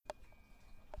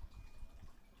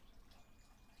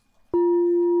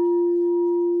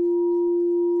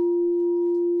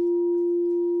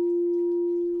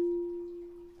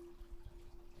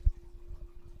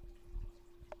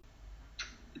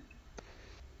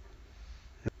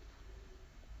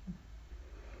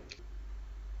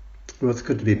Well, it's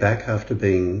good to be back after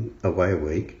being away a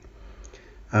week.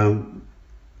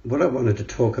 What I wanted to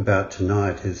talk about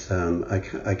tonight is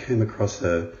I came across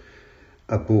a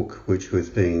book which was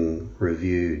being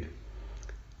reviewed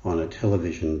on a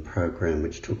television program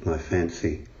which took my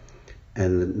fancy.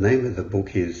 And the name of the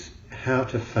book is How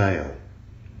to Fail.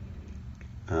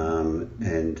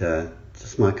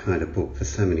 It's my kind of book. There's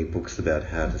so many books about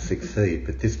how to succeed,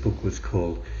 but this book was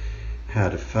called How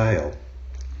to Fail.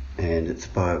 And it's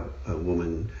by a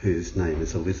woman whose name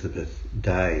is Elizabeth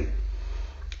Day.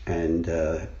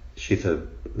 And she's a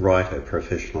writer,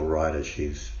 professional writer.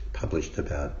 She's published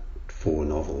about 4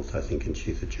 novels, I think, and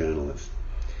she's a journalist.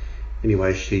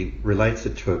 Anyway, she relates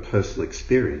it to a personal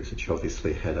experience, that she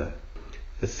obviously had a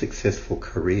successful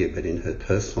career, but in her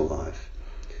personal life,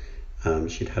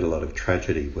 she'd had a lot of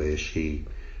tragedy where she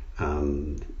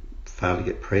failed to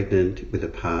get pregnant with a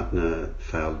partner,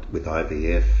 failed with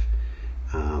IVF,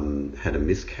 had a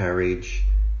miscarriage,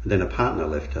 and then a partner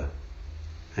left her.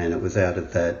 And it was out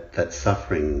of that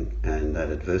suffering and that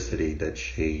adversity that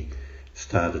she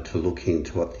started to look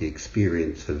into what the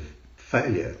experience of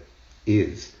failure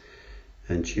is.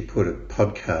 And she put a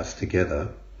podcast together,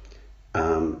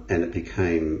 and it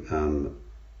became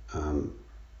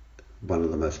one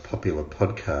of the most popular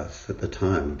podcasts at the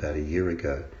time, about a year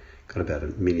ago. Got about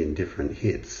 1 million different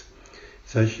hits.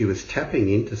 So she was tapping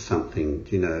into something,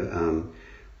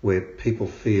 where people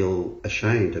feel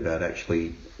ashamed about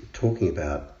actually talking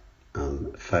about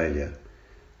failure.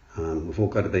 We've all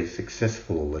got to be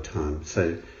successful all the time.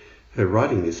 So her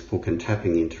writing this book and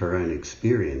tapping into her own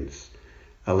experience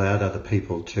allowed other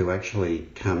people to actually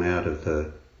come out of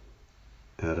the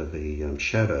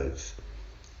shadows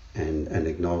and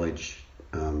acknowledge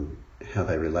how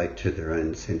they relate to their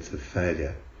own sense of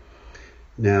failure.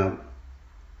 Now,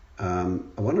 I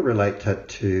want to relate that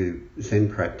to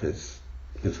Zen practice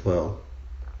as well.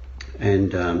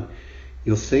 And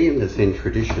you'll see in the Zen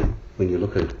tradition, when you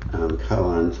look at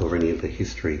koans or any of the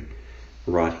history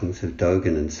writings of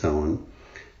Dogen and so on,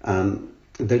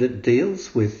 that it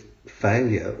deals with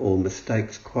failure or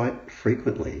mistakes quite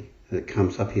frequently. It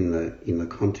comes up in the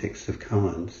context of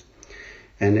koans.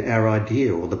 And our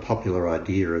idea, or the popular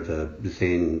idea of a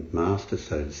Zen master,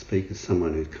 so to speak, is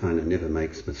someone who kind of never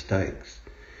makes mistakes.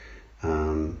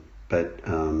 But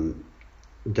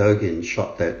Dogen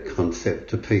shot that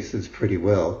concept to pieces pretty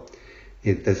well.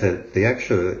 The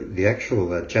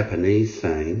actual Japanese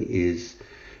saying is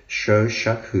Sho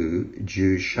Shaku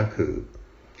Ju Shaku,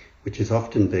 which has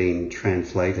often been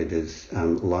translated as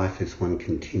life is one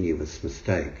continuous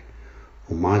mistake,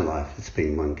 or my life has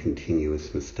been one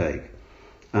continuous mistake.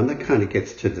 That kind of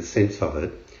gets to the sense of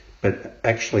it, but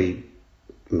actually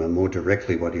more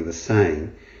directly what he was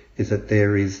saying is that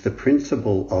there is the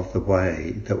principle of the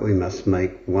way that we must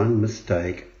make one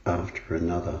mistake after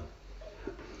another.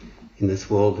 In this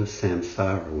world of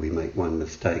samsara, we make one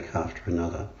mistake after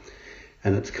another.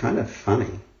 And it's kind of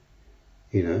funny,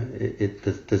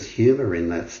 there's humour in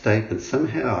that statement.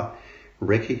 Somehow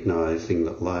recognising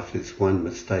that life is one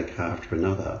mistake after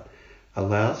another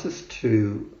allows us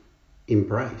to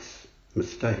embrace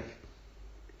mistake.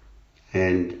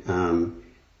 And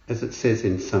as it says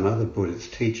in some other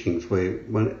Buddhist teachings, where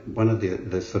one of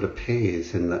the sort of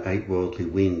pairs in the 8 worldly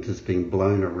winds is being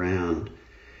blown around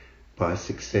by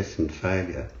success and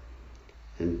failure.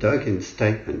 And Dogen's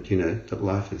statement, that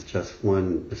life is just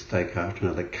one mistake after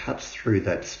another, cuts through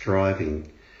that striving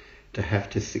to have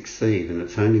to succeed, and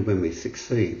it's only when we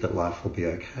succeed that life will be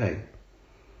okay.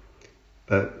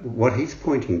 But what he's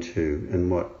pointing to, and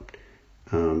what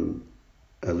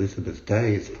Elizabeth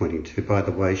Day is pointing to, by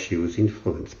the way, she was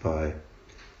influenced by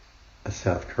a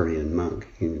South Korean monk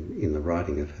in the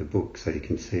writing of her book, so you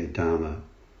can see a Dharma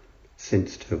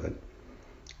sense to it.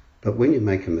 But when you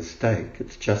make a mistake,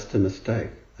 it's just a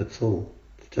mistake, that's all.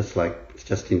 It's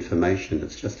just information,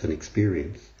 it's just an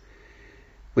experience.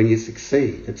 When you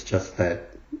succeed, it's just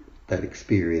that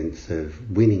experience of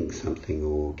winning something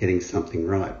or getting something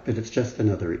right, but it's just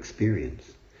another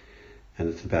experience. And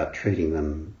it's about treating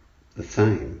them the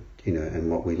same, and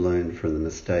what we learn from the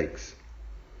mistakes.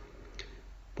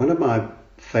 One of my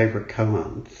favourite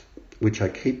koans, which I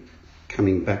keep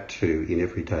coming back to in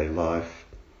everyday life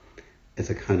as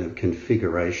a kind of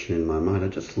configuration in my mind, I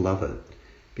just love it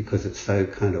because it's so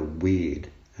kind of weird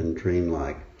and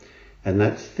dreamlike. And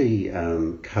that's the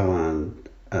koan,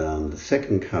 the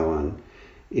second koan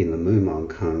in the Mumon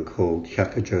koan called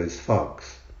Hyakujo's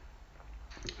Fox.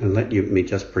 And let me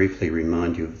just briefly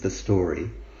remind you of the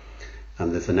story.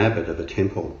 There's an abbot of a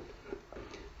temple,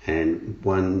 and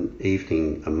one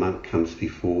evening a monk comes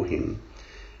before him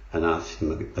and asks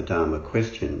him a Dharma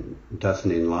question. Does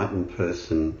an enlightened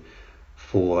person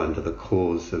fall under the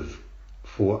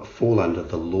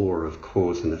law of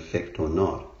cause and effect or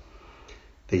not.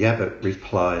 The abbot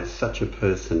replies, such a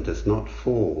person does not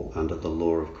fall under the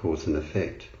law of cause and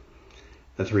effect.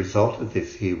 As a result of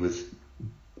this, he was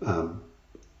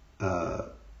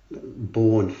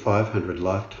born 500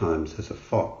 lifetimes as a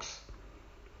fox.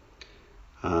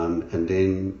 And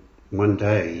then one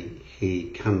day he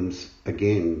comes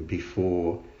again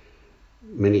before,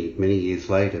 many years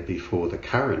later, before the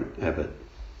current abbot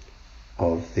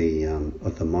of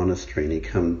the monastery, and he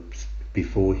comes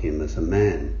before him as a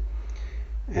man.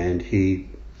 And he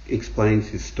explains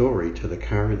his story to the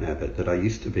current abbot, that I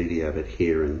used to be the abbot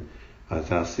here, and I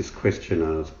was asked this question.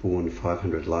 I was born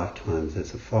 500 lifetimes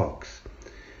as a fox.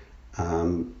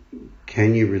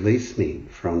 Can you release me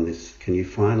from this? Can you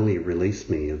finally release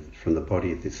me from the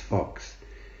body of this fox?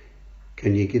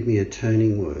 Can you give me a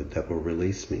turning word that will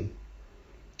release me?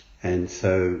 And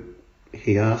so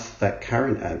he asked that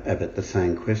current abbot the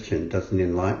same question: does an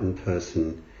enlightened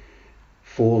person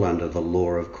fall under the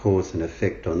law of cause and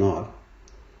effect or not?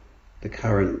 The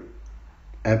current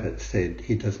abbot said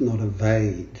he does not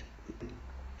evade.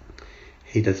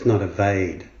 He does not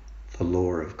evade the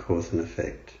law of cause and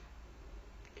effect.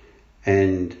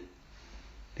 And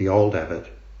the old abbot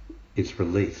is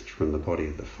released from the body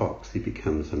of the fox. He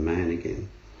becomes a man again.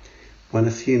 One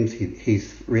assumes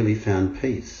he's really found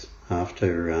peace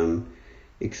after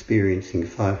experiencing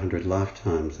 500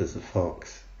 lifetimes as a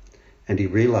fox. And he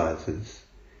realizes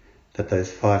that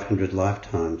those 500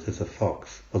 lifetimes as a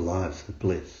fox were lives of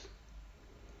bliss.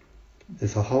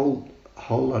 There's a whole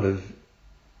lot of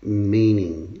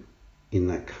meaning in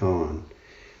that koan.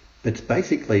 But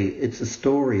it's a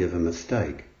story of a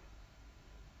mistake,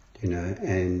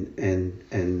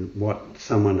 and what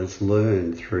someone has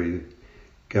learned through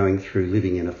going through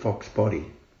living in a fox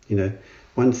body.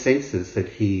 One senses that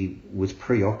he was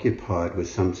preoccupied with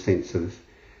some sense of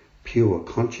pure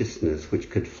consciousness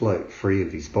which could float free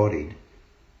of his body,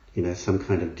 some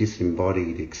kind of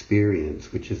disembodied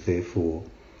experience which is therefore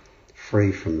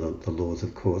free from the laws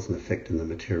of cause and effect in the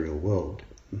material world.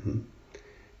 Mm-hmm.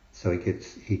 So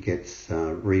he gets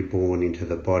reborn into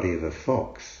the body of a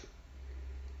fox,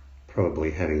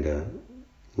 probably having to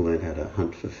learn how to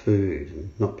hunt for food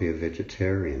and not be a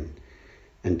vegetarian,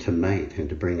 and to mate and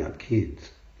to bring up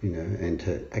kids, and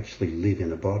to actually live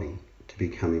in a body, to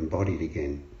become embodied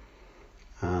again.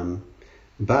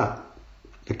 But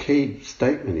the key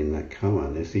statement in that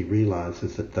koan is he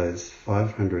realizes that those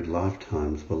 500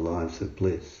 lifetimes were lives of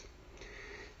bliss.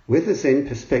 With a Zen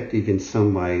perspective, in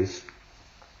some ways,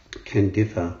 can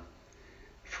differ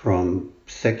from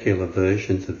secular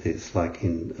versions of this, like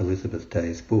in Elizabeth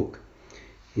Day's book,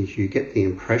 is you get the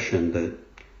impression that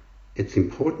it's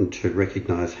important to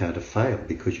recognise how to fail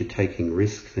because you're taking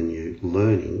risks and you're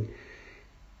learning,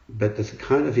 but there's a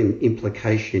kind of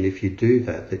implication if you do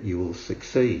that you will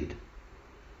succeed.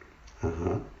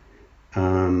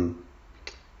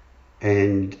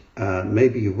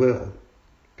 Maybe you will.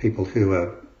 People who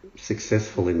are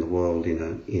successful in the world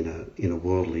in a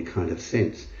worldly kind of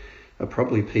sense are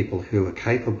probably people who are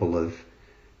capable of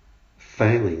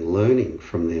failing, learning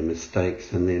from their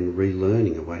mistakes and then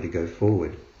relearning a way to go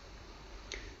forward.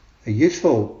 A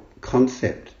useful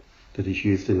concept that is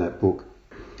used in that book,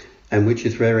 and which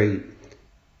is very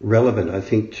relevant, I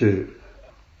think, to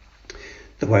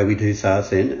the way we do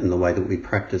Zazen and the way that we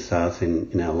practice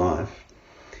Zazen in our life,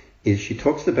 is she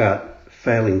talks about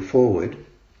failing forward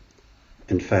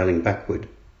and failing backward.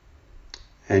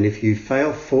 And if you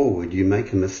fail forward, you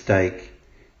make a mistake,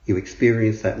 you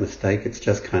experience that mistake, it's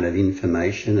just kind of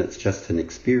information, it's just an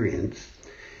experience.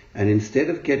 And instead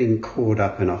of getting caught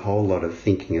up in a whole lot of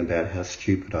thinking about how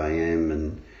stupid I am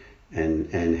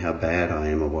and how bad I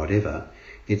am or whatever,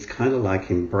 it's kind of like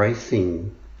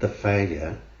embracing the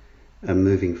failure and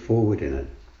moving forward in it.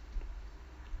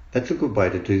 That's a good way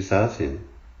to do Zazen.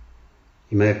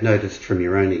 You may have noticed from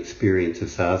your own experience of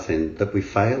Zazen that we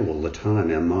fail all the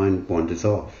time. Our mind wanders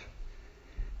off.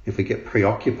 If we get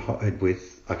preoccupied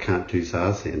with, I can't do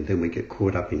Zazen, then we get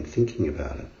caught up in thinking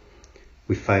about it.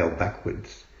 We fail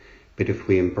backwards. But if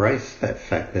we embrace that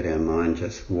fact that our mind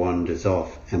just wanders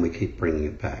off and we keep bringing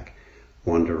it back,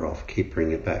 wander off, keep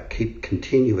bringing it back, keep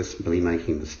continuously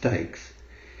making mistakes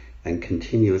and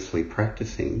continuously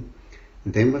practicing,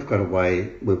 then we've got a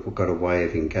way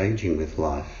of engaging with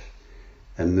life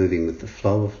and moving with the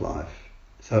flow of life.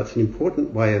 So it's an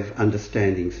important way of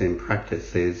understanding Zen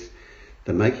practice. There's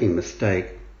the making mistake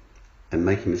and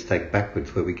making mistake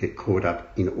backwards, where we get caught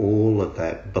up in all of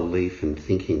that belief and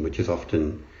thinking, which is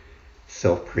often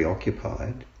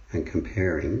self-preoccupied and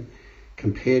comparing,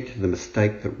 compared to the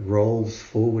mistake that rolls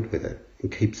forward with it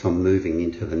and keeps on moving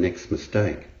into the next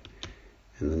mistake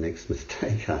and the next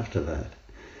mistake after that.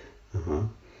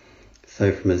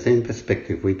 So from a Zen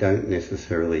perspective, we don't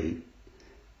necessarily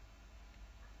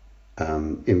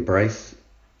embrace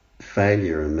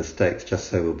failure and mistakes just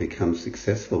so we'll become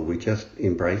successful. We just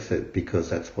embrace it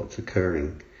because that's what's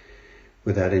occurring,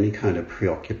 without any kind of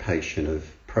preoccupation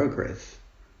of progress.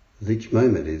 Each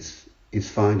moment is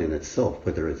fine in itself,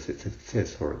 whether it's a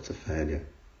success or it's a failure.